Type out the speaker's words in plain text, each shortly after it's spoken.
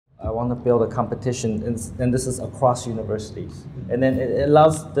want to build a competition, and this is across universities. And then it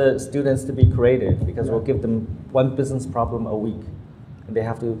allows the students to be creative because we'll give them one business problem a week, and they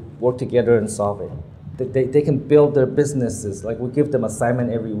have to work together and solve it. They can build their businesses. Like we give them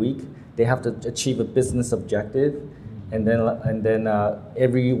assignment every week. They have to achieve a business objective, and then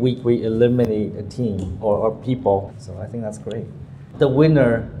every week we eliminate a team or people. So I think that's great. The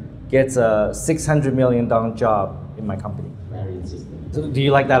winner gets a $600 million job in my company. Very interesting. So do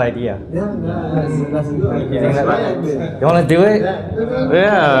you like that idea? Yeah, that's good. You want to do it?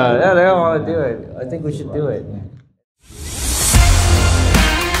 Yeah, they want to do it. I think we should do it.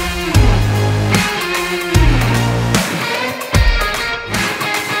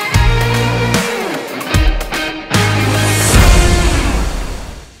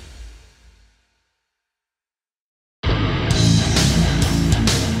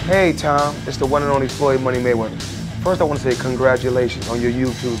 Hey Tom, it's the one and only Floyd Money Mayweather. First I want to say congratulations on your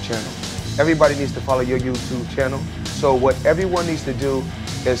YouTube channel. Everybody needs to follow your YouTube channel. So what everyone needs to do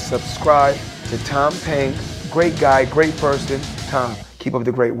is subscribe to Tom Peng. Great guy, great person. Tom, keep up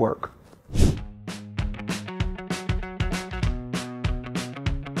the great work.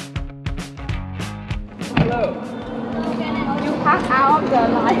 Hello. You pass out the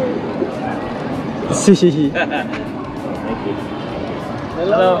line. Thank you.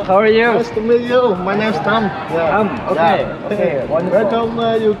 Hello, how are you? Nice to meet you. My name is Tom. Okay. Okay. Wonderful.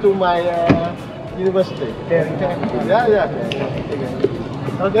 Welcome you to my university. Yeah.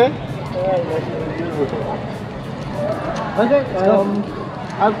 Okay. Okay.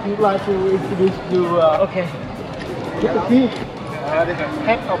 I would like to introduce you. Okay. The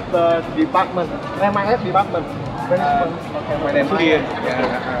head of the department, MIS department. Okay, my name is Ian.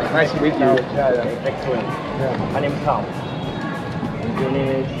 Nice to meet you. Excellent. My name is Tom. Your name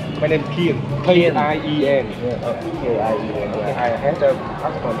is? My name is Peng. K-I-E-N. K-I-E-N. Okay. I have the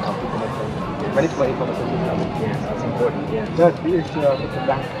passport of management information system. Yes, that's important. Yeah. Yes, this is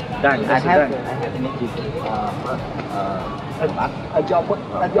Dan. Dan, I have a job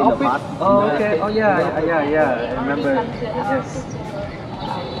at the office. Oh, okay. Oh, yeah. I remember. Yes.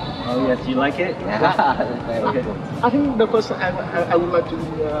 Oh, yes. You like it? Yeah. Okay. I think the first I would like to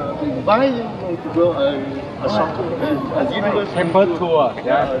invite you to go a university Campus tour.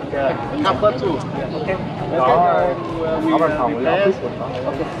 campus tour. Okay. Có văn phòng ở office của nó.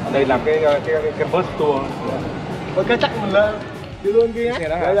 Ở đây làm cái campus tour. Ok, chắc mình lên đi luôn kia.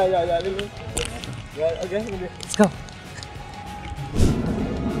 Dạ đi luôn. Rồi, ok. Let's go.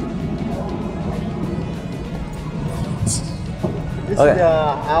 This Okay. is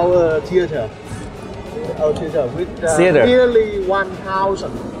our theater. Our theater with Theater. nearly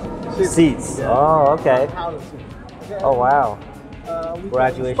 1,000 Seats. Yeah. Oh, okay. 1,000 seats. Okay. Oh, wow. We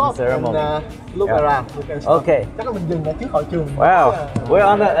Graduation can stop ceremony. And, look Yeah. around. We can stop. Okay. Chắc là mình dừng ở trước hội trường. Wow. We're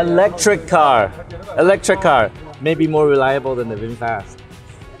on an electric car. Electric car. Maybe more reliable than the VinFast.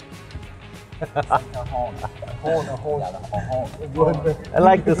 I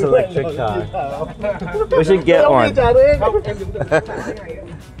like this electric car. We should get one.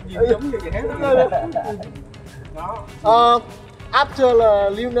 After the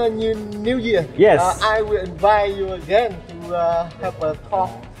Lunar New Year, Yes. I will invite you again to have a talk.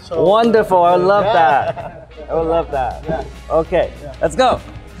 So, Wonderful. I love yeah. that. I would love that. Yeah. Okay. Let's go.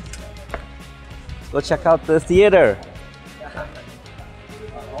 Go check out the theater.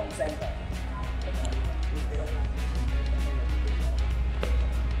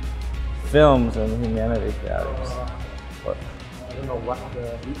 Films and humanities galleries. I don't know what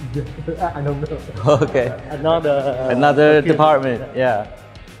I don't know. Okay. Another Another department. Yeah.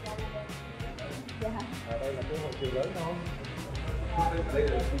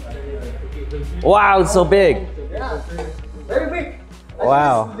 Wow, it's so big. Yeah, very big.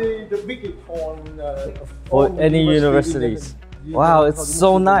 Wow. The biggest For any universities. Wow, it's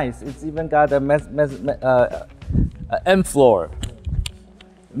so nice. It's even got a M floor.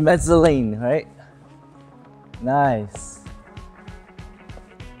 Mezzanine, right? Nice.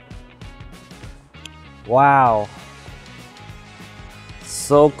 Wow.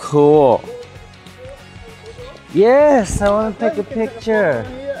 So cool. Yes, I want to take a picture.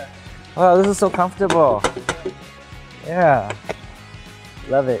 Wow, this is so comfortable. Yeah.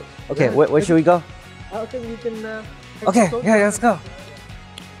 Love it. Okay, where should we go? Okay, we can. Okay, yeah, let's go.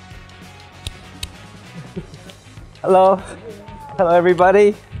 Hello. Hello,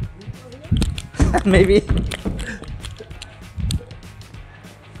 everybody. Maybe.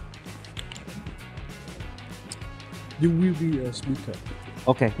 You will be a speaker.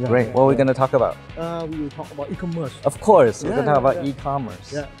 Okay, great. What are we going to talk about? We will talk about e-commerce. Of course, we're going to talk about yeah.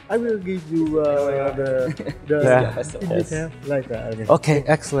 e-commerce. Yeah, I will give you the in detail later. Okay,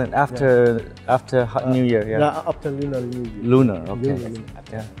 excellent. After New Year, yeah. Yeah, after Lunar New Year. Lunar, okay. Lunar.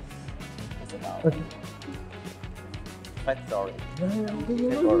 Yeah.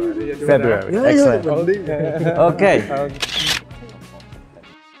 February. Excellent. Okay.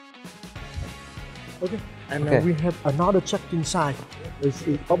 Okay. And Okay. we have another check-in side. It's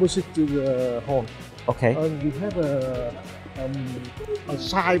opposite to the hall. Okay. And we have a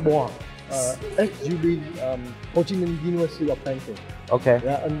sideboard. HUB, Ho Chi Minh University of Banking. Okay.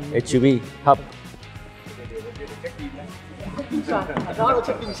 Yeah, and HUB hub. another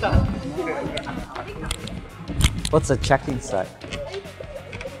check-in side. What's a check-in site?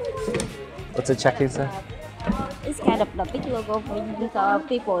 What's a check-in site? It's kind of the big logo for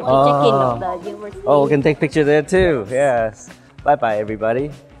people to check in of the university. Oh, we can take picture there too. Yes. Bye bye,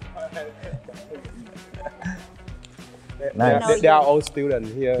 everybody. Nice. They are all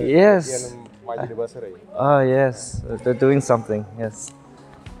students here. Yes. In my university. Oh yes, they're doing something. Yes.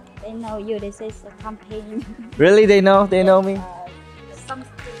 They know you. This is a campaign. Really, they know? They know me? Some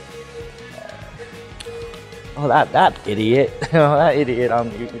Oh, that idiot. That idiot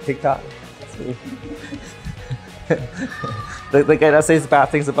on TikTok. the guy that says bad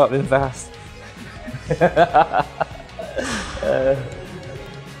things about VinFast.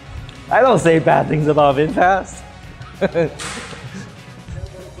 I don't say bad things about VinFast.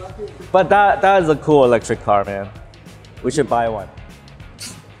 But that is a cool electric car, man. We should buy one.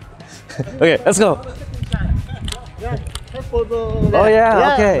 Okay, let's go. Yeah, have photo Oh there.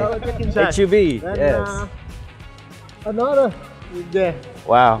 yeah, okay. Another check-in side. HUB, And, yes. Another there.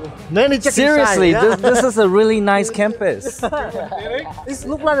 Wow. Many check-in Seriously, side, yeah. this is a really nice campus. It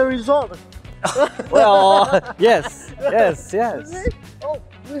looks like a resort. Well, yes. Oh,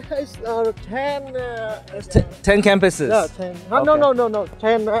 we have 10. 10 campuses. Yeah, 10. No.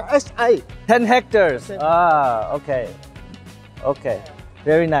 10 SA. 10 hectares. Ah, okay. Okay.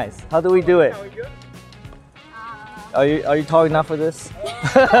 Very nice. How do we do it? Are you tall enough for this?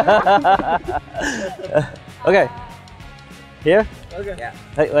 Okay. Here? Okay. Yeah.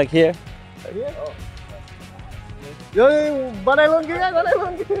 Like here? Rồi, vào đây luôn kia, vào đây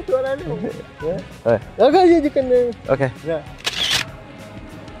luôn kia, vào đây luôn. Okay. Okay, you can. Okay. Yeah.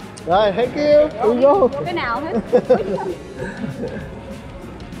 Rồi, thank you. We go. cái nào hết.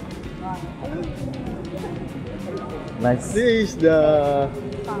 Nice. This is the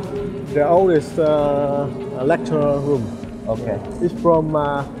oldest lecture room. Okay. It's from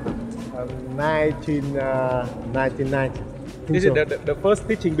 1990. This is the first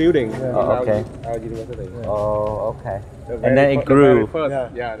teaching building in okay. our university. Oh, okay. The And then it grew. First,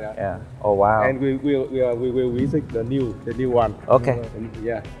 Yeah. yeah. Oh, wow. And we will visit the new one. Okay. And,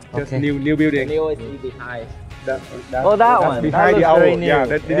 yeah, just Okay. new building. The new is behind. Oh, that that's one. behind That the looks old. very new. Yeah,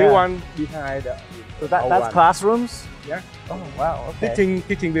 the new Yeah. one behind the So old that's one. classrooms? Yeah. Oh, wow. Okay.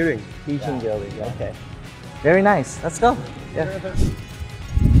 Teaching building. Teaching building. Okay. Very nice. Let's go. Yeah.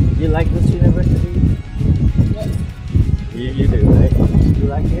 You like this university? Yes. You do, right? You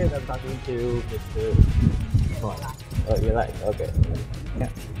like it? I'm talking to Mr. Oh, you like? Okay. Yeah.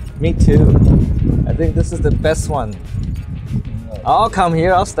 Me too. I think this is the best one. I'll come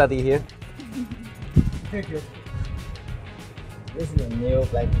here. I'll study here. This is a new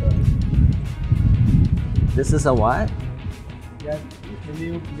platform. This is a what? Yeah, the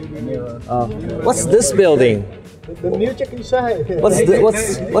new building. What's this building? The new check-in side.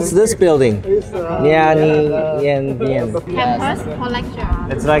 What's this building? It's Nian. Campus for lecture.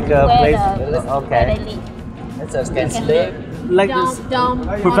 It's like a Where place. Where Okay. they live. It's a can sleep. Like this. Dome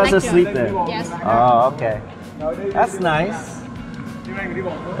for Professors lecture. sleep there. Yes. Oh, okay. That's nice.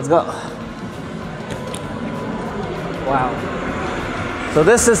 Let's go. Wow. So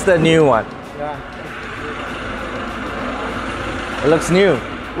this is the new one. Yeah. It looks new.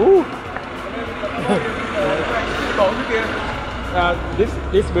 Ooh.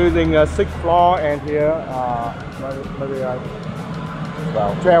 This building 6th floor and here maybe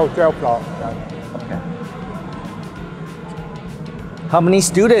 12 floor. Okay. How many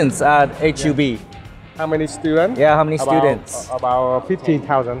students at HUB? How many students? Yeah, how many students? About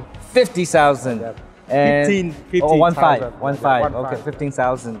 15,000. 50,000. And 15,000. oh, 15. Yeah, Okay, 15.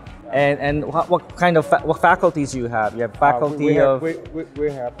 15,000. And what kind of what faculties you have? You have faculty we of. we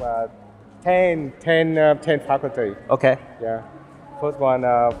have 10 faculty. Okay. Yeah. First one,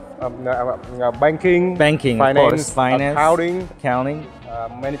 banking, Banking, of finance, course, finance, accounting,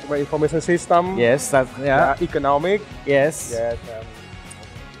 management information system. Yes, that's yeah. Economic. Yes. Yes.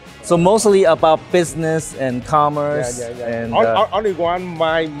 So mostly about business and commerce and Only one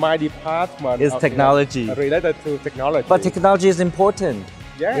my department is technology. Related to technology. But technology is important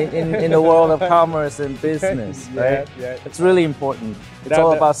in the world of commerce and business, right? It's really important. It's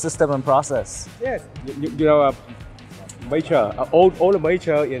all about system and process. Yes, you know, major, all the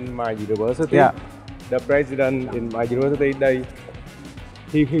major in my university. Yeah. The president in my university,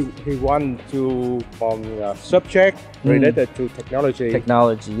 he want to subject related to technology.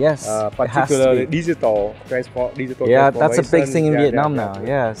 Technology, yes. Particularly digital digital. Yeah, that's a big thing in Vietnam now.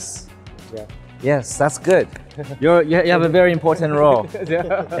 Yes. Yeah. Yes, that's good. You have a very important role.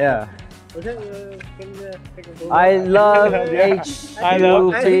 Yeah. I love HUB.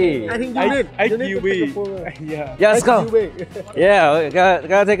 I think you need. Yeah, let's go. Yeah,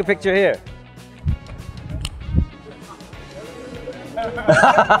 gotta take a picture here.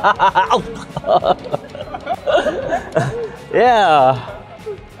 Yeah.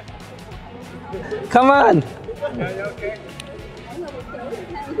 Come on.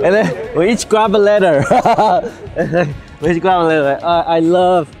 And then we each grab a letter. We each grab a letter. I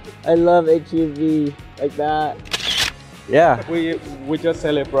love HUB like that. Yeah. We just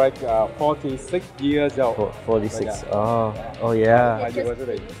celebrate 46 years old. 46. Oh yeah. My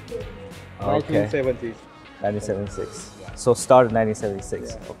university. Okay. 1970s. 1976. So started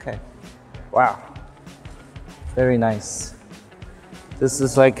 1976. Okay. Wow. Very nice. This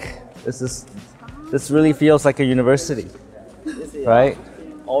really feels like a university, right?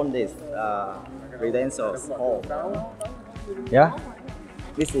 On this residential home. Yeah.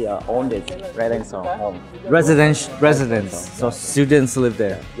 This is on this residential home. Residence. So students live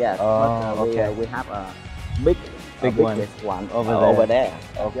there. Yes. Okay. We have a big one over there.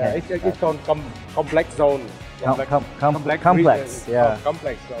 Okay. Yeah, it's called complex zone. Complex. Yeah.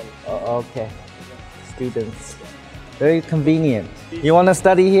 Complex zone. Okay. Students. Very convenient. You want to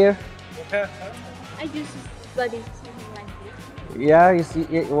study here? I just studied language. Yeah. You see,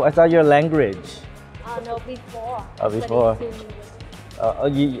 I thought your language. No, before. Oh, before.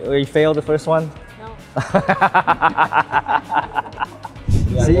 You failed the first one? No.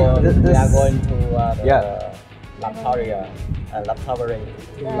 We are going to Yeah.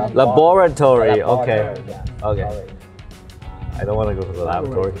 Laboratory. Okay. Yeah. Okay. I don't want to go to the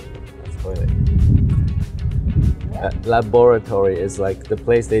laboratory. Let's go there. Laboratory is like the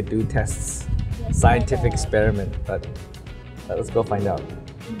place they do tests, scientific experiment. But let's go find out.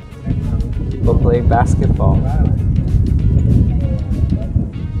 Go play basketball.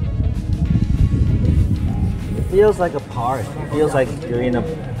 It feels like a park. It feels like you're in a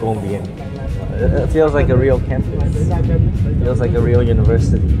Gombian. It feels like a real campus. It feels like a real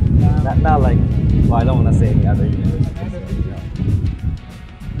university. Not like, well, I don't want to say any other universities.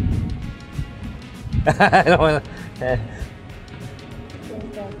 I don't want to.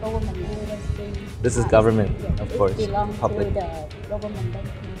 This is government, of course. Public. To the government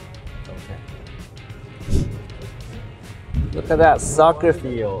banking. Okay. Look at that soccer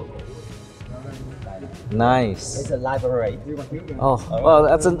field. Nice. It's a library. Oh,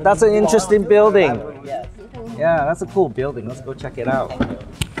 that's an interesting building. Yes. Yeah, that's a cool building. Let's go check it out.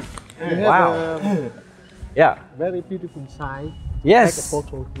 Wow. Yeah. Very beautiful site. Yes. Take a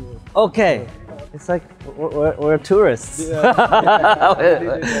photo tour. Okay. It's like we're tourists.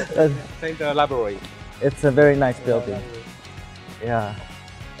 Take the library. It's a very nice building. Yeah.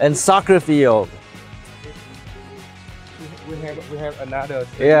 And soccer field. We have another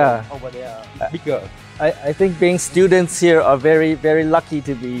over there, bigger. I think being students here are very, very lucky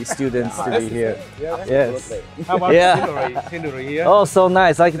to be students to be here. Yes. How about scenery here? Oh, so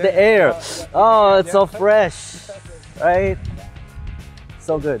nice. Like the air. Oh, it's so fresh. Right?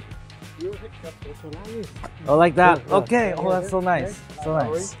 So good. Oh, like that. Okay. Oh, that's so nice. So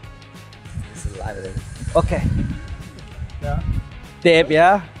nice. This is library. Okay. Đẹp,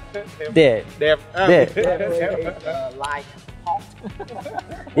 yeah? Đẹp. Đẹp. Like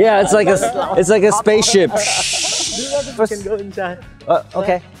Yeah, it's like a spaceship. You can go inside.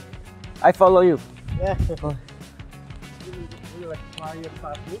 Okay. I follow you. Yeah.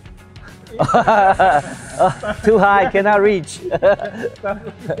 Too high, cannot reach.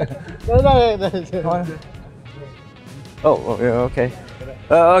 Oh, okay.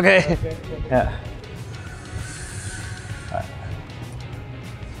 Okay. Yeah.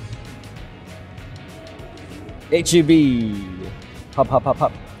 HUB. Hop, hop, hop,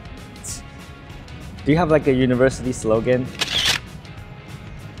 hop. Do you have like a university slogan?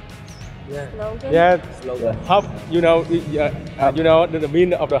 Slogan? Yeah, hub. You know, you know the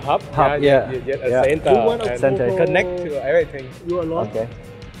meaning of the hub. Hub, yeah. A center, and Center. connect to everything. You alone? Okay.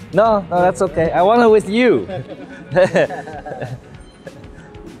 No, that's okay. I want it with you.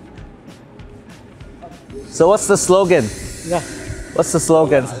 So what's the slogan? Yeah. What's the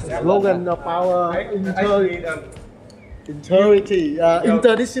slogan? Slogan of our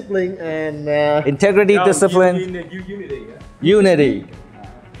interdiscipline and Integrity, discipline, unity,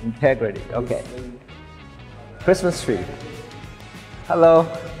 integrity. Okay. Christmas tree. Hello.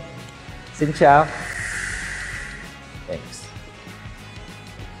 Xin chào. Thanks.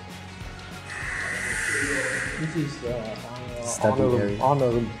 this is Study area. honor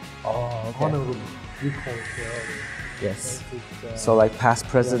room. Oh, okay. Honor room. We call it, Yes. it's, So like past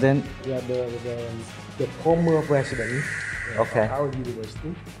president. yeah, the former president Okay. of our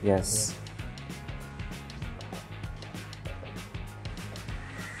university. Yes.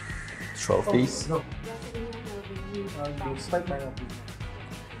 Trophies. The State Bank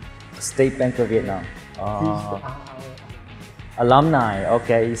of State Bank of Vietnam. He's Oh. Alumni.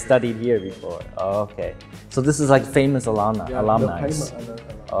 Okay, he studied here before. Okay. So this is like famous alumni. Alumni.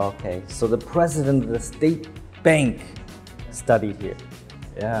 Okay. So the president of the State Bank studied here.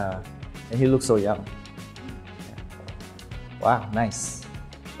 Yeah. And he looks so young. Yeah. Wow, nice.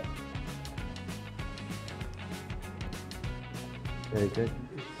 Very good.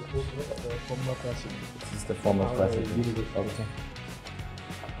 the former president. This is the former president. Okay.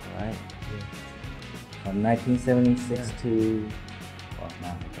 All right. From 1976 to what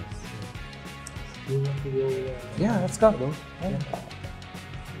now? You want to go? Yeah, let's go. Yeah.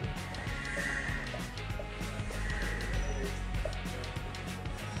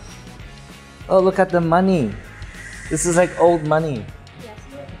 Oh, look at the money. This is like old money. Yes.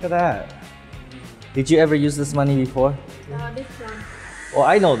 Look at that. Did you ever use this money before? This one. Oh,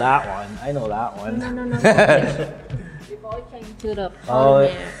 I know that one. I know that one. No. Before it came to the Oh,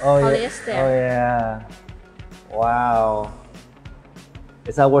 polymer, oh, yeah. polyester. Oh, yeah. Wow.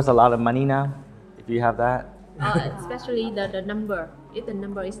 Is that worth a lot of money now? If you have that? Especially the number. If the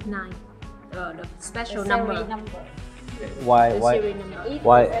number is 9, the special The number. serial number. Why? The Why? serial number. If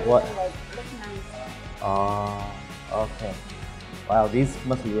Why- the serial what- number look nice. Oh, okay. Wow, these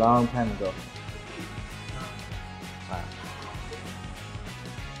must be a long time ago. Wow.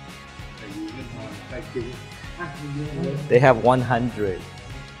 They have 100.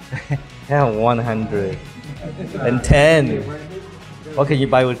 They have 100. And 10. What can you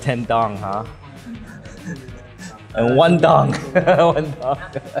buy with 10 dong, huh? And 1 dong. 1 dong.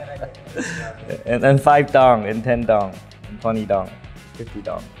 and 5 dong, and 10 dong, and 20 dong, 50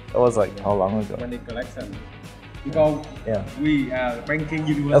 dong. That was like how long ago? Money collection. Because Yeah. we are banking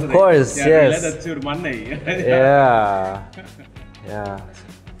university. Of course, they are yes. related to the money. Yeah. Yeah.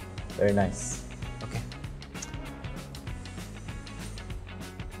 Very nice. Okay.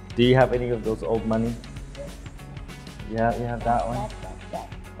 Do you have any of those old money? Yeah, you have that one?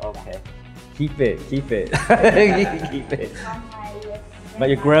 Okay. Keep it, keep it. Keep it. But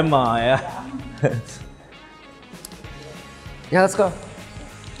your grandma, yeah. Yeah, let's go.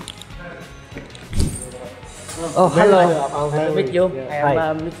 Oh, hello. Nice to meet you. Hi. I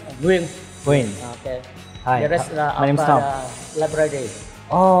am Nguyen. Queen. Okay. Hi. Director My name's of Tom. the library.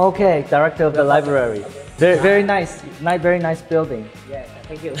 Oh, okay. Director of the library. Very nice. Very nice building. Yeah,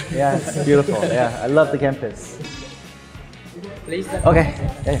 thank you. Yeah, it's beautiful. Yeah, I love the campus. Please. Okay.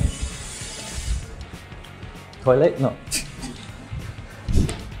 Yeah. Toilet? No.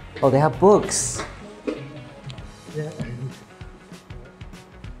 Oh, they have books.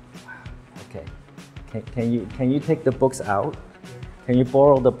 Okay. Can you take the books out? Can you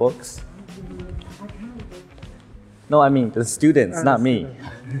borrow the books? No, I mean the students, not me.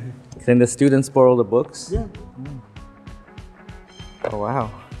 Can the students borrow the books? Yeah. Oh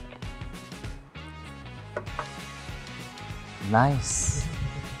wow. Nice.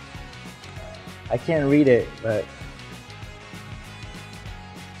 I can't read it, but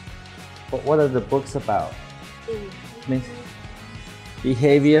what are the books about? Means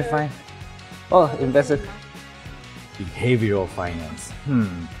behavior finance. Oh, behavioral finance.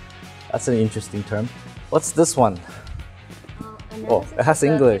 That's an interesting term. What's this one? Oh, it has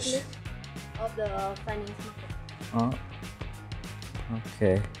English. Of the finance market. Oh.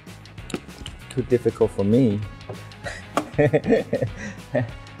 Okay. Too difficult for me.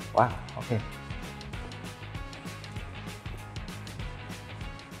 Wow. Okay.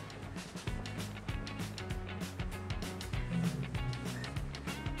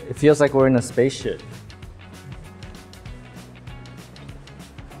 It feels like we're in a spaceship.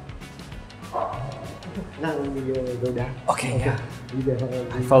 Okay, yeah.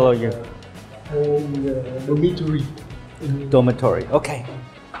 I follow you. Dormitory. Dormitory. Okay.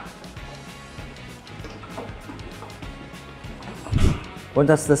 When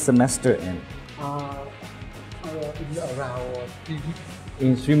does the semester end? In around 3 weeks.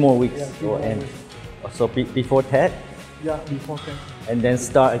 In 3 more weeks Yeah, 3 or more end? weeks. Or So before TED, Yeah, before that. and then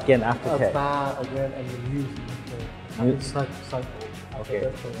start again after TED. Start again and then new semester. Cycle.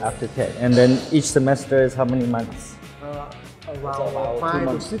 Okay, after TED. And then each semester is how many months? Around 5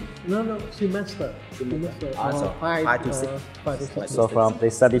 to 6. No, semester. So 5 to 6. 5 to 6. So they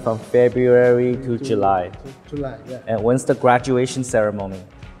study from February to July. July, yeah. And when's the graduation ceremony?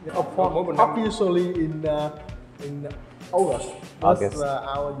 Obviously in August. August. Because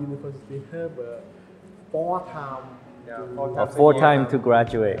our university have a 4-time. A 4-time to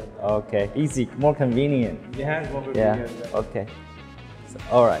graduate. Okay, easy, more convenient. Yeah, Yeah. Okay. So,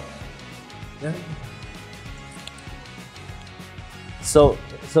 all right. Yeah. So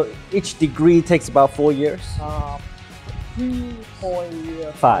each degree takes about 4 years.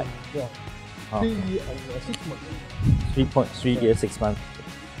 3.5. Yeah. Oh. 3 years and 6 months. 3.3 years, 6 months.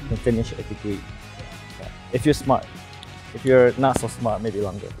 You can finish a degree. Yeah. If you're smart. If you're not so smart, maybe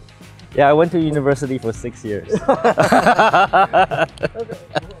longer. Yeah, I went to university for 6 years.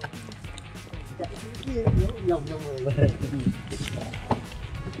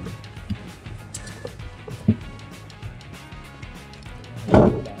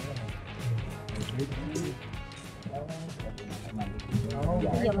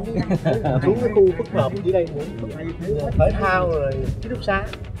 Xuống cái khu phức hợp dưới đây thể thao rồi ký túc xá.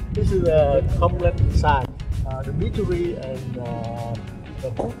 This is the complex side, the military and the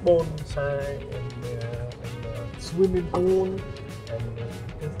football side and swimming pool and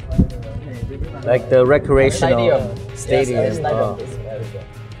Like the recreational stadium. Yes, Oh. is very good.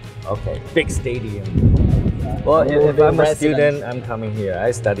 Okay, big stadium. Well, if I'm a student, I'm coming here.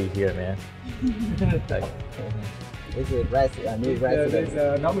 I study here, man. Like, This is new residence. There's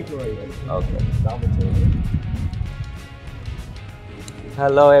a dormitory. okay. Dormitory.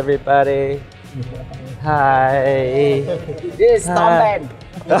 Hello, everybody. Hi. This is Tom Band.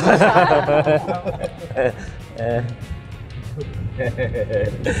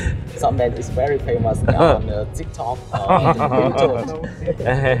 Tom Band is very famous on TikTok and YouTube.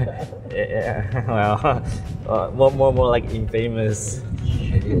 Yeah, well, more like infamous.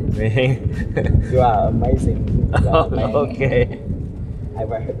 You are amazing. You are amazing. Okay. I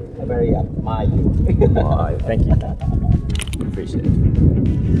very admire you. Oh, thank you. Appreciate it.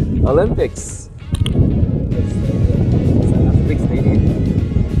 Olympics. It's a big stadium.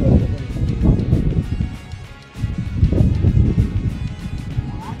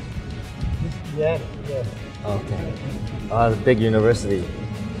 yeah. Okay. Oh, the big university.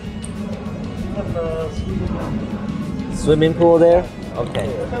 Swimming pool there? Okay.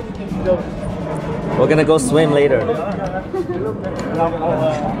 We're gonna go swim later.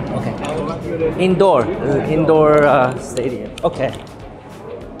 Okay. Indoor stadium. Okay.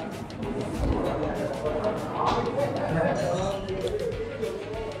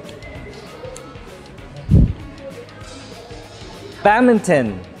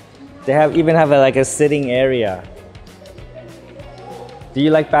 Badminton. They even have like a sitting area. Do you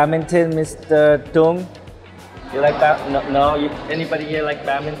like badminton, Mr. Tung? You like no, anybody here like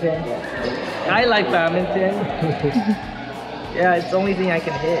badminton? I like badminton. Yeah, it's the only thing I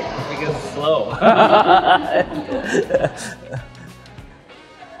can hit because it's slow.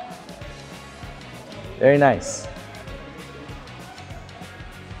 Very nice.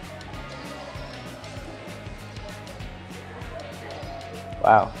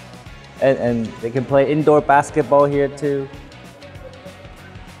 Wow. And they can play indoor basketball here too.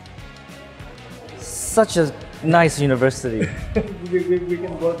 Such a nice university. we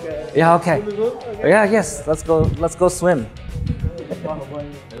can work. Yeah, okay. Yeah, yes. Let's go swim.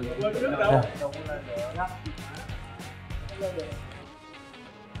 Yeah.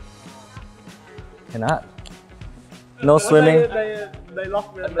 Cannot. No swimming. They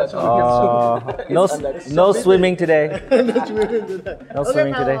lock me. No swimming today. No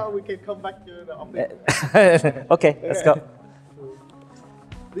swimming today. We can come back to the office. Okay, let's go.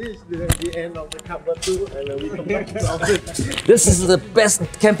 This is the end of the campus tour, and we come back to the office. This is the best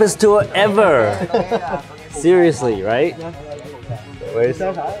campus tour ever. Seriously, right?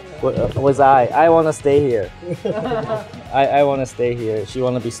 Where's I? I want to stay here. I want to stay here. She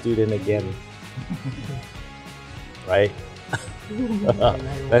want to be student again. Right?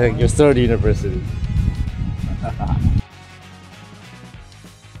 Your third university.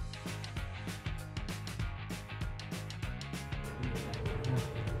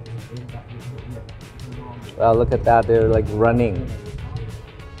 Wow, look at that, they're like running.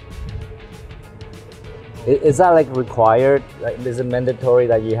 Is that like required? Like, is it mandatory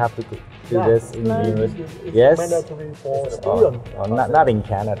that you have to do this in the university? Yes? Mandatory for students. Not in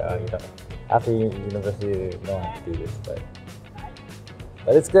Canada, you know. After university, you don't have to do this, but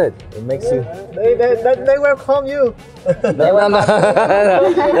But it's good. It makes you. They welcome you.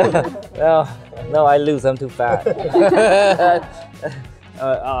 No, I lose. I'm too fat.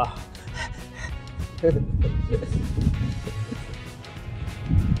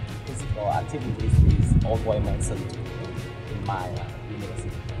 Physical activities is always mentioned in my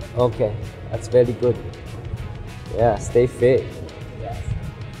university. Okay, that's very good. Yeah, stay fit. Yes.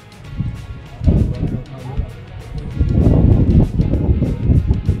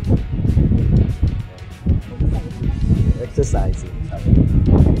 Exercising.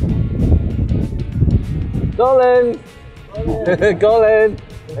 Colin! Colin!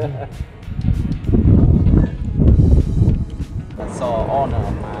 So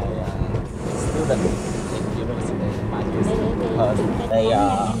honor my students in university, my university, because they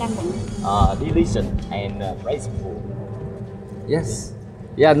are diligent and graceful. Yes.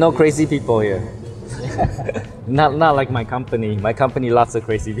 Yeah, no crazy people here. Not like my company. My company, lots of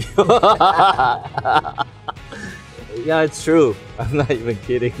crazy people. Yeah, it's true. I'm not even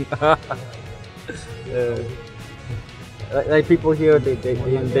kidding. Like people here,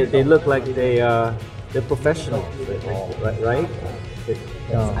 they look like they're professionals, right?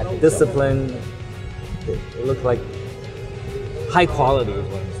 Discipline. They look like high quality is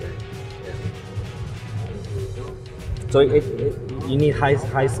what I'm saying. So you need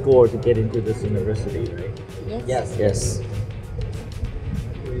high score to get into this university, right? Yes. Yes.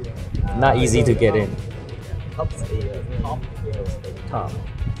 Not easy to get in. Top university. Top.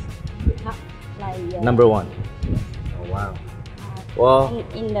 Top, like Number one. Oh wow. Well,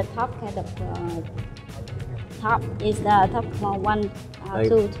 in the top kind of top is the top one, like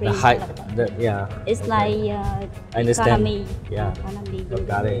 2, 3. the high, kind of, yeah. it's like I understand. economy. Yeah. Economy.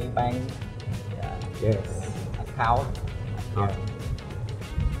 Got it. Bank, Yes. account. Yeah.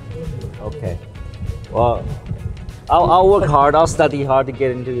 Okay. Well, I'll work hard. I'll study hard to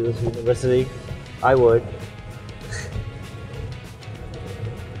get into this university. I would.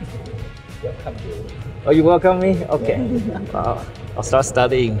 Welcome you. Oh, you welcome me? Okay. I'll start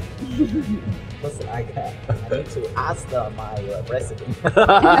studying. But I need to ask my president.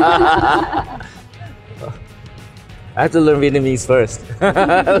 I have to learn Vietnamese first.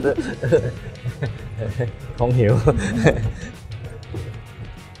 Không hiểu.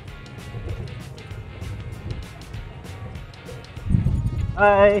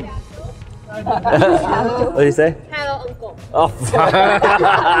 Hi. What did you say? Hello, uncle. Oh,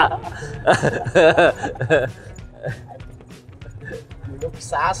 You look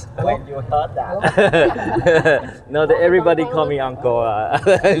sad when you heard that. no, everybody call me Uncle.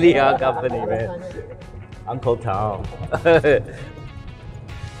 Leon company, man. Uncle Tom.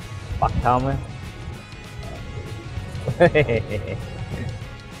 Bác Tom, man.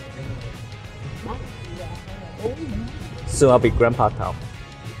 Soon I'll be Grandpa Tom.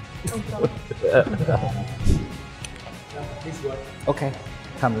 Okay,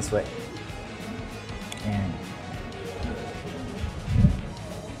 come this way. And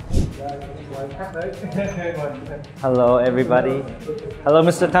hello, everybody. Hello,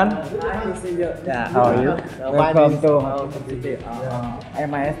 Mr. Tan. How are you? Welcome to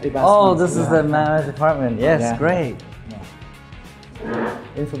MIS department. Oh, this is the MIS department. Yes, great.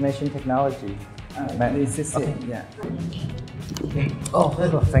 Information technology. This is it. Yeah. Oh,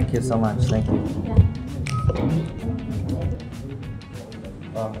 thank you so much. Thank you.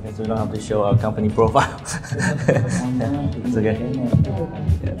 I guess we don't have to show our company profile. It's okay.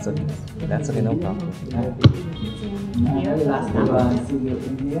 Yeah, it's okay. That's okay, no problem. Very last time see you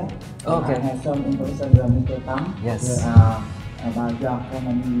in here. Okay. I have some information from Mr. Tam. Yes. About your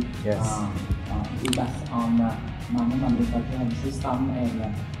company. Yes. Based on manufacturing system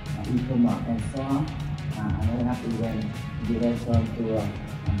and e-commerce and so on. I have event direction to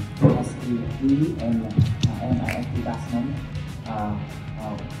HCMC and MIS department.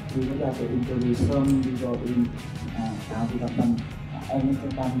 We would like to introduce some people in our department. Mr.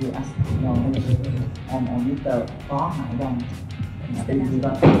 Tam, you ask and Mr. Phó Hải Đông in the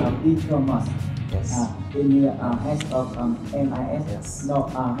department of e-commerce. Yes. In the head of MIS, Yes. no,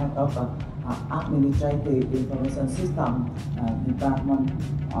 head of administrative information system department,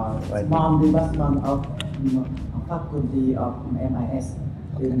 Right. small department of faculty of MIS.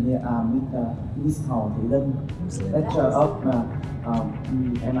 In the Mr. Miss Hầu Thị Linh, lecturer of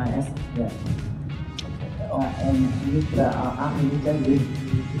MIS. Yeah. And Mr. Administrative.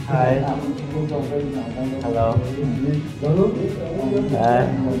 Hi. Hello.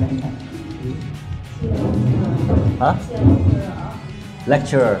 Huh?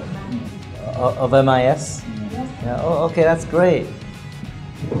 Lecturer of MIS? Yeah. Oh, okay, that's great.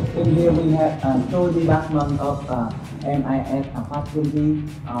 In here we have two departments of and I add a faculty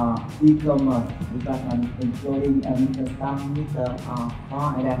ecommerce department, including Mr. Tam, Mr.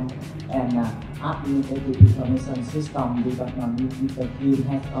 Adam, and administrative information system department, Mr. Kim,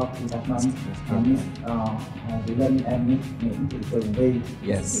 head of department, Miss Dylan and Miss Nguyễn.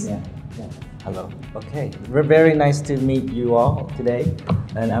 Yes. Yeah. Hello. Okay. We're very nice to meet you all today,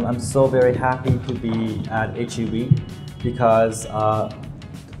 and I'm so very happy to be at HUB because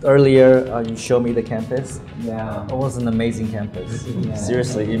earlier you showed me the campus. Yeah. It was an amazing campus. Yeah.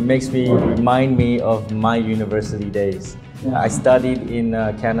 Seriously, it makes me remind me of my university days. Yeah. I studied in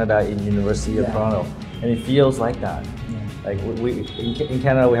Canada in University of Toronto, and it feels like that. Like in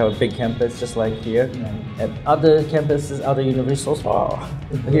Canada, we have a big campus just like here, and other campuses, other universities, so small.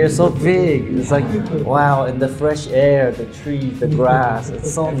 Here, so big. It's like wow, and the fresh air, the trees, the grass.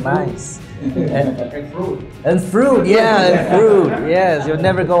 It's so nice. And fruit, yeah, and fruit. Yes, you'll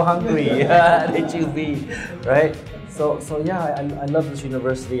never go hungry at HUB, right? So yeah, I love this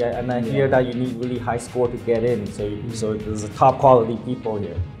university, and I hear that you need really high score to get in. So there's a top quality people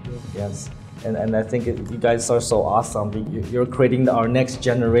here. Yes. And I think you guys are so awesome. You're creating our next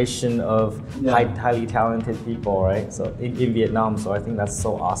generation of highly talented people, right? So in Vietnam, so I think that's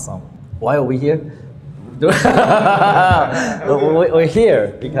so awesome. Why are we here? We're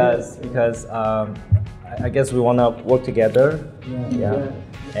here because I guess we want to work together.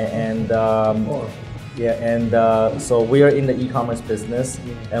 So we are in the e-commerce business,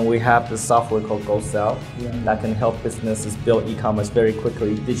 and we have the software called GoSell that can help businesses build e-commerce very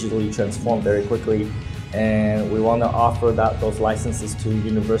quickly, digitally transform very quickly, and we want to offer those licenses to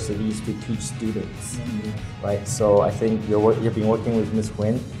universities to teach students, right? So I think you've been working with Ms.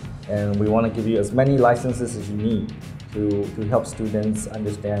 Nguyen, and we want to give you as many licenses as you need to help students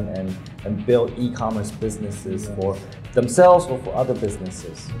understand and build e-commerce businesses for themselves or for other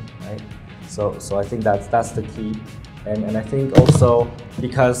businesses, right? So I think that's the key, and I think also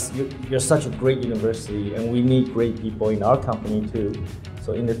because you're such a great university, and we need great people in our company too.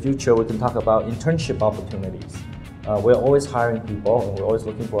 So in the future, we can talk about internship opportunities. We're always hiring people, and we're always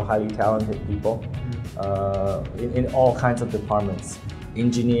looking for highly talented people in all kinds of departments: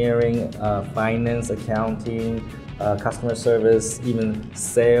 engineering, finance, accounting, customer service, even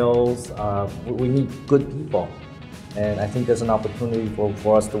sales. We need good people. And I think there's an opportunity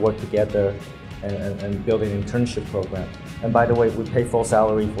for us to work together and build an internship program. And by the way, we pay full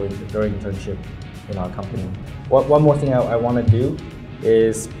salary for their internship in our company. One more thing I want to do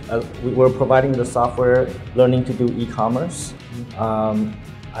is we're providing the software, learning to do e-commerce.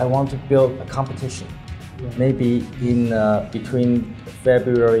 I want to build a competition, maybe in between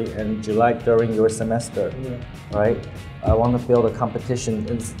February and July during your semester, right? I want to build a competition,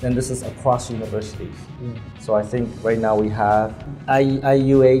 and this is across universities. So I think right now we have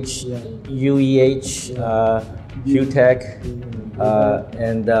IUH, UEH, UTech,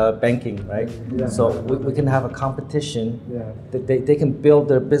 and banking, right? So we can have a competition that they can build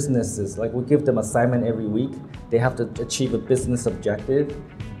their businesses. Like we give them assignment every week. They have to achieve a business objective,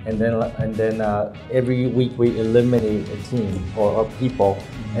 and then every week we eliminate a team or people,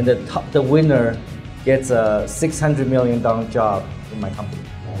 and the winner gets a $600 million job in my company.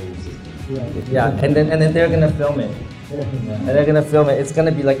 And then they're gonna film it. It's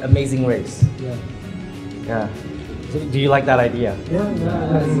gonna be like Amazing Race. So do you like that idea? You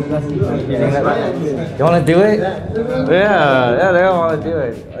wanna do it? Yeah, they wanna do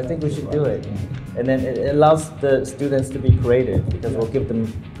it. I think we should do it. And then it allows the students to be creative because we'll give them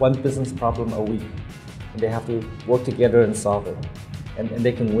one business problem a week, and they have to work together and solve it, and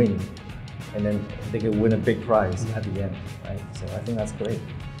they can win. And then they can win a big prize at the end, right? So I think that's great.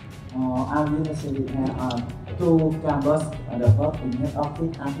 Our university has two campus, the first in head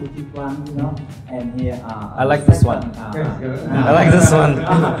office, one, and here I like this one. I like this one.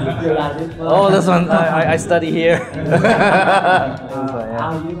 Oh, this one, I study here.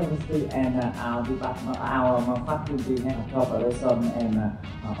 Our university and our department, our faculty have cooperation and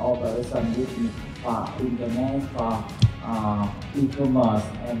operation with internet for e-commerce,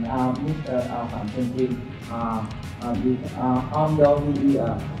 and Mr. Peng, although he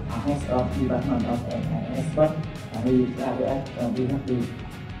head of department of expert, he graduated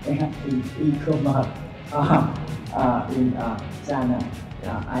in e-commerce in China. I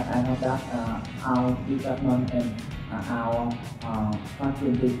know that our department and our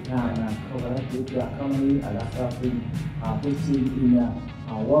faculty can cooperate with the company a lot of in teaching in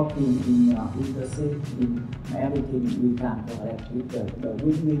working in internship in everything we can cooperate with the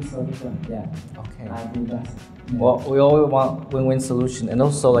win-win solution. Okay. I think that's Well, we always want win-win solution, and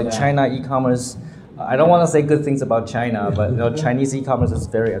also like China e-commerce I don't want to say good things about China, but Chinese e-commerce is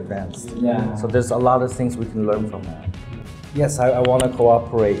very advanced. Yeah. So there's a lot of things we can learn from that. Yes, I want to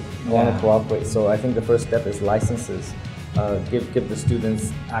cooperate. So I think the first step is licenses. Give the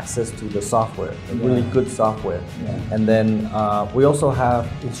students access to the software, really good software. And then we also have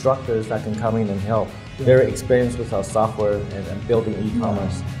instructors that can come in and help. Very experienced with our software and building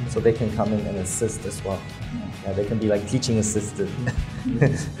e-commerce, so they can come in and assist as well. Yeah, they can be like teaching assistant.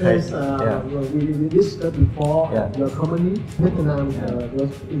 As we discussed before, your company, Vietnam,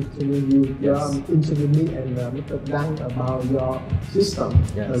 was interviewing you, interviewed me and Mr. Peng about your system,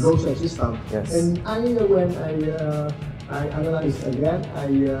 the social system. Yes. And when I analyze again,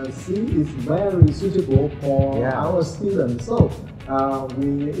 I see it's very suitable for our students. So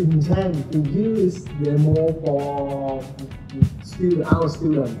we intend to use demo for our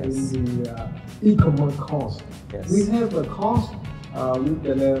students in the e-commerce course. We have a course with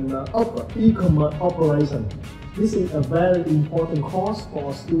the name of e-commerce operation. This is a very important course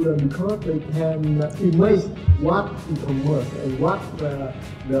for students because they can imagine what e-commerce and what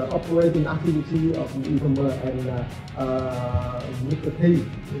the operating activity of e-commerce and with the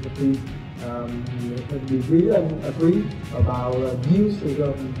team. We agree about use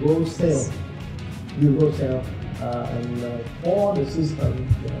of growth sale, and for the system,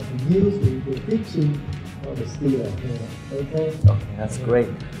 use the teaching for the student. Okay, that's great.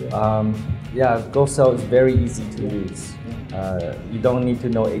 GoSell is very easy to use. You don't need to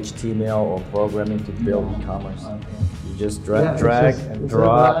know HTML or programming to build e-commerce. You just drag and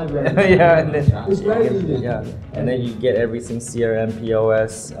drop. It's very easy. And then you get everything CRM,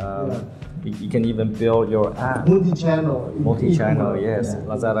 POS. You can even build your app. Multi-channel, yes.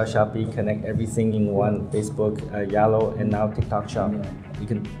 Lazada, Shopee, connect everything in one. Facebook, Yellow, and now TikTok Shop. You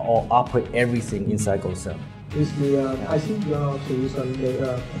can all operate everything inside GoSell. I think your solution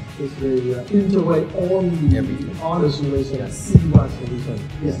is the integrate all the solutions in one solution.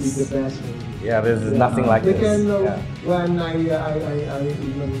 This is the best solution. Yeah, there's nothing like this. When I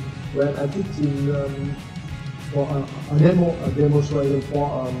teach in for a demonstration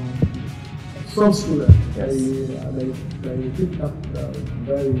for some students, they pick up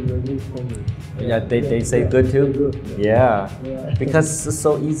very good for me. Yeah, they say good too? Yeah, because it's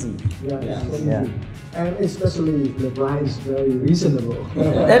so easy. And especially the price is very reasonable.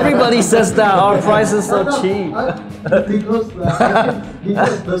 Everybody says that our price is so cheap. Because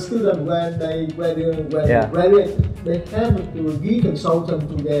the student when they graduate, they have to be consultant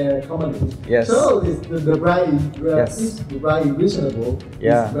to their company. Yes. So the price is very reasonable.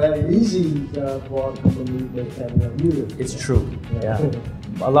 It's very easy for the company they can use it. It's true.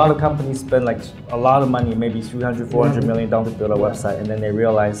 A lot of companies spend like a lot of money, maybe 300, 400 million dollars to build a website, and then they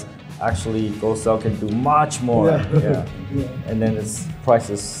realize actually GoSell can do much more. And then its price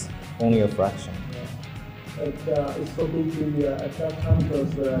is only a fraction. It's completely at that time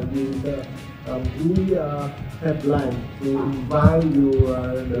because we have planned to invite you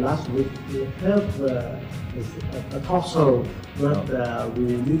the last week to have a talk show, but we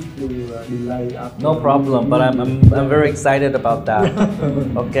need to delay after. No problem, but I'm very excited about that.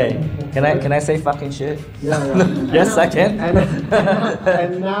 Okay, can I say fucking shit? Yes, I can.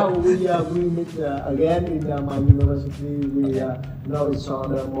 And now we meet again in my university. We know each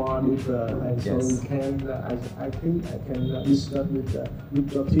other more deeper, and so we can. I think I can discuss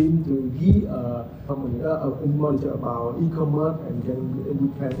with your team to give monitor about e-commerce, and then we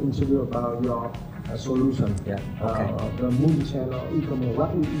can introduce about your solution. The multi-channel e-commerce.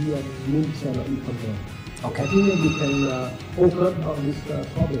 What is multi-channel e-commerce? Okay. I think we can focus on this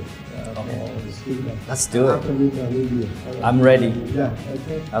topic for the student. Let's do it. I'm ready.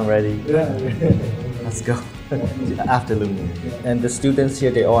 I'm ready. Let's go. After Lumen. And the students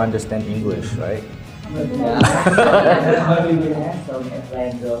here, they all understand English, right?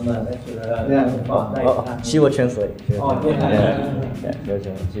 She will translate.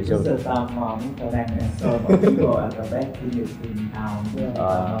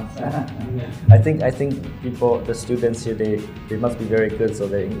 I think the students here, they must be very good, so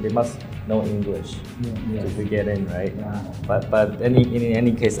they must know English to get in, right? But in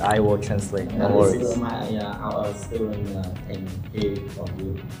any case, I will translate. No worries. Our student can hear from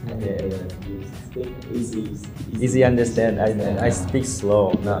you. Easy understand. I speak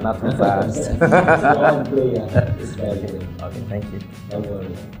slow, not too fast. Okay, thank you.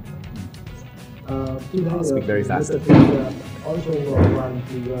 I'll speak very fast. Also want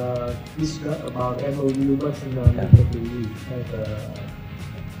to discuss about MOU version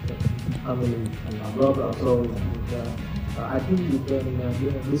family blah blah. So I think you can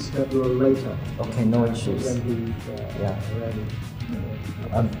discuss later. Okay, no issues. When he's Yeah. ready.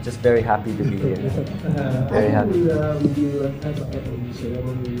 I'm just very happy to be here. Very happy. We will have a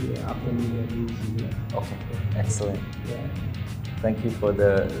ceremony after the Okay, excellent. Yeah. Thank you for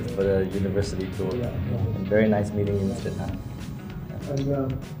the university tour. Yeah. And very nice meeting you, Mr. Tan.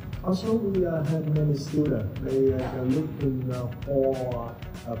 And also we have many students. They are looking for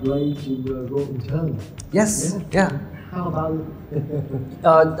a place to go intern. Yes, yeah. How about it?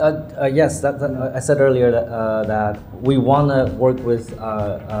 Yes, I said earlier that we want to work with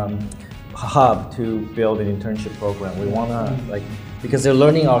HUB to build an internship program. We want to because they're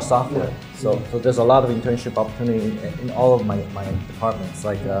learning our software. So there's a lot of internship opportunity in all of my departments,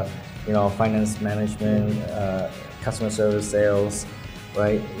 like finance management, customer service, sales,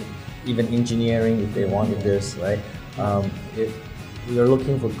 right? Even engineering if they want, if there's right. We are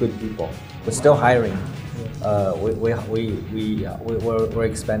looking for good people. We're still hiring. We're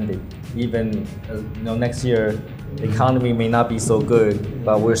expanding. Even next year, the economy may not be so good,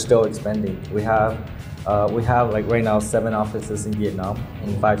 but we're still expanding. We have like right now 7 offices in Vietnam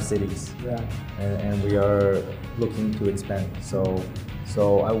in 5 cities, and we are looking to expand.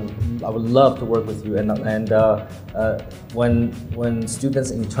 So I would love to work with you, and when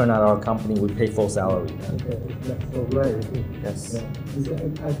students intern at our company, we pay full salary. Okay, that's so great. Yes. Yeah.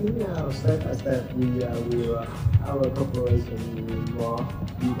 I think step by step we will our cooperation more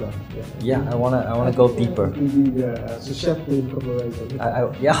deeper. Yeah, I wanna go deeper. We need a successful cooperation.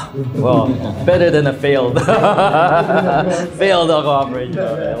 Yeah, well, better than a failed cooperation.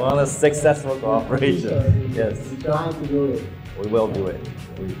 I want a successful cooperation. Yes. We try to do it. We will do it.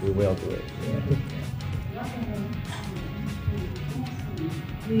 We will do it.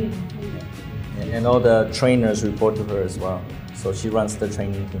 Yeah. And all the trainers report to her as well. So she runs the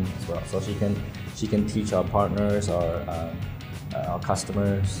training team as well. So she can teach our partners, our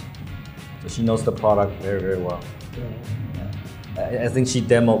customers. So she knows the product very, very well. Yeah. I think she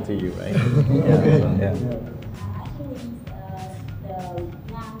demoed to you, right? Yeah.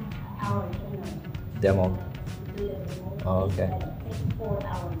 Demo. Oh, okay.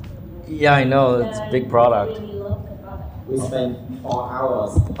 Yeah, I know, it's a big product. We spent 4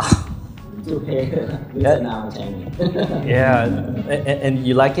 hours to listen our training. Yeah, and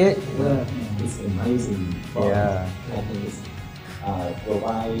you like it? Yeah. It's amazing. Yeah. I think it's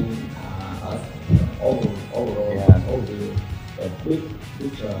providing us overall the big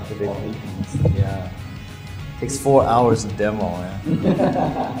picture of e-commerce. Yeah. Takes 4 hours of demo, yeah.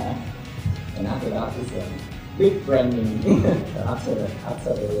 And after that is a big branding. after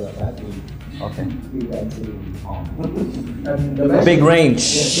that we went to home. And the best big range.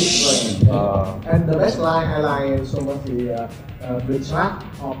 Big range. And the best line I like so much the track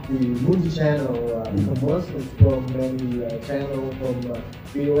of the multi-channel e-commerce from many channels, from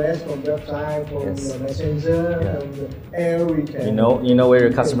POS, from website, from Messenger, from every channel. You know where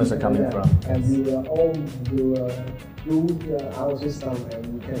your customers are coming from. And we all do our system, and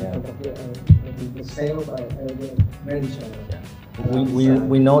we can the sales by many channels.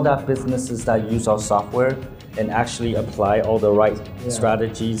 We know that businesses that use our software and actually apply all the right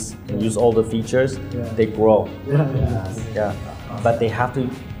strategies and use all the features, they grow. Yeah. But they have to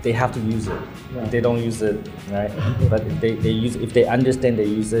use it. If they don't use it, right? But if they understand, they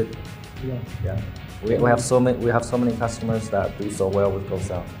use it. Yeah. We have so many customers that do so well with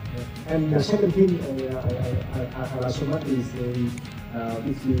GoSell. And the second thing I like so much is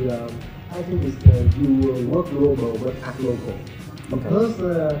I think you work global but act local. Because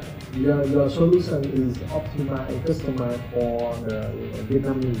your solution is optimized, customized for the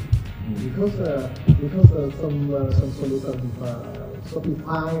Vietnamese. Because some solutions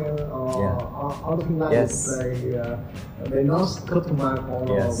Shopify or other things like they not customized for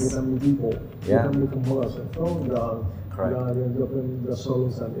Vietnamese people, Vietnamese commerce. So the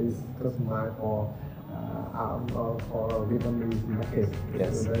solution is customized for Vietnamese market.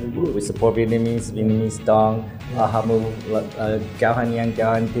 Yes, very good. We support Vietnamese dong, Hamu, Gao Han Yang,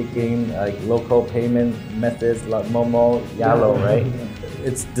 Gao Han Picking, local payment methods like Momo, Yalo, right?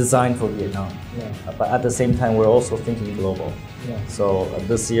 It's designed for Vietnam. But at the same time, we're also thinking global. So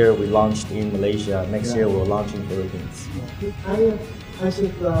this year we launched in Malaysia. Next year we'll launch in Philippines. I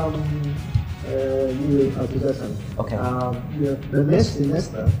think suggestion. Okay. The next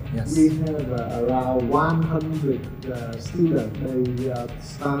semester, we have around 100 students. They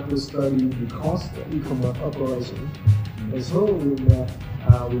start to study the cost of e-commerce operation. And so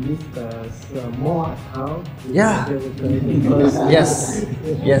we need more account. Yeah. Yes.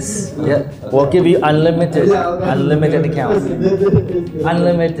 Yes. Yeah. We'll give you unlimited accounts.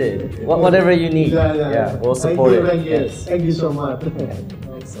 Unlimited. Whatever you need. Yeah. We'll support it. Yes. Thank you so much.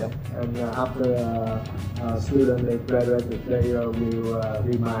 And after students they graduate, they will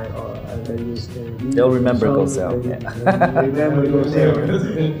remind or they use. They'll remember GoSell. Remember GoSell.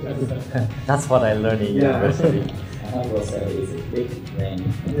 That's what I learned in university. GoSell is a big brand.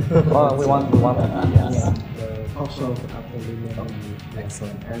 Oh, we want Yes. Also after we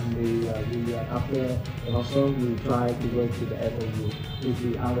excellent. and we after and also we try to go to the FOU with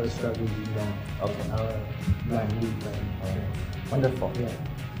the other strategy now. Okay. Our brand. Wonderful.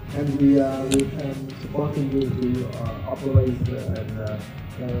 Yeah. And we can supporting you to operate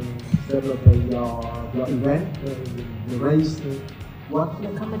and develop your event, the race. What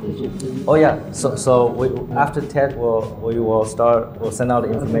competition? Oh yeah. So after TED, we'll send out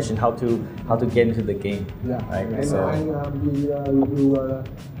the information how to get into the game. Yeah. Right. And So we will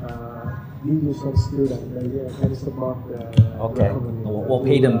give you some students that can support. okay. We'll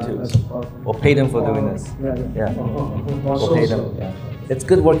pay them too. We'll pay them for doing this. Yeah. We'll pay them. Yeah. It's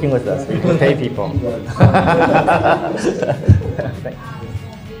good working with us. We can pay people.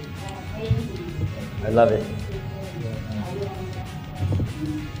 I love it.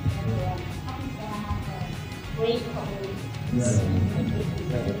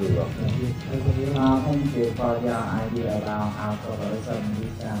 Thank you for your idea about our collaboration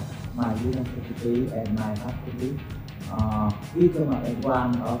with my university and my faculty. E-commerce is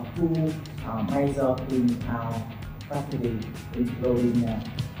one of two major in our faculty, including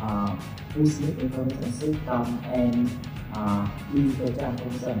business information system and digital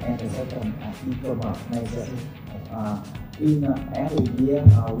transformation and the second e-commerce major. In every year,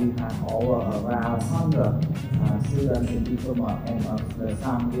 we have over around 100 students in e-commerce and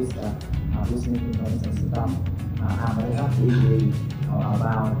some with business information system. I'm very happy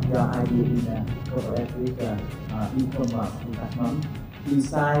about your idea in cooperate with e-commerce department.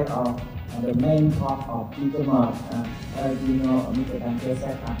 Besides the main part of e-commerce, as you know, Mr. Dante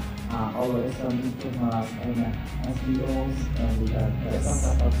said, operation e-commerce and SEOs and the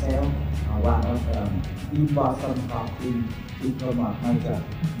software of sale are one of the important part in e-commerce major.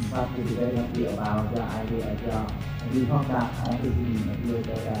 But we very happy about your idea. We hope that everything will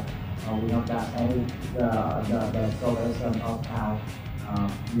be we hope that the collaboration of our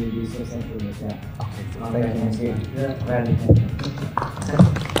will be successful. Okay. Thank you. Very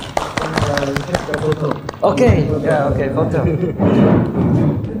Okay. Yeah. Okay. Photo.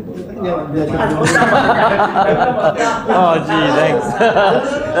 Oh, gee, thanks.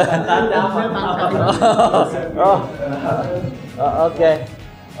 Okay.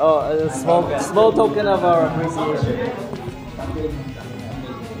 Oh, a small token of our appreciation.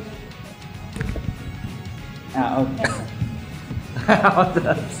 Okay.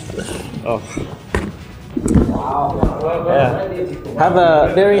 Oh. Yeah. Have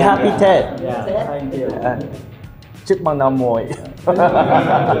a very happy TED. Yeah, thank you. Chúc mừng năm mới.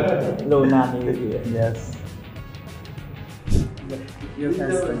 Luna New Year. Yes.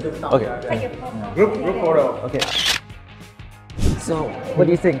 Okay. Group photo. Okay. So, what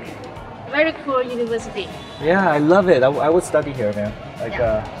do you think? Very cool university. Yeah, I love it. I would study here, man. Like,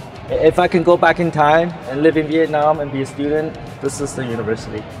 if I can go back in time and live in Vietnam and be a student, this is the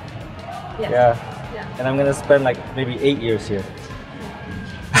university. Yes. Yeah. Yeah. And I'm gonna spend like maybe 8 years here.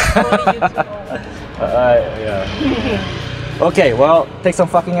 Yeah. Okay, well, take some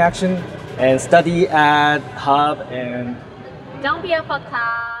fucking action and study at HUB and Don't be a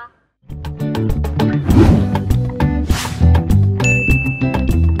fucker.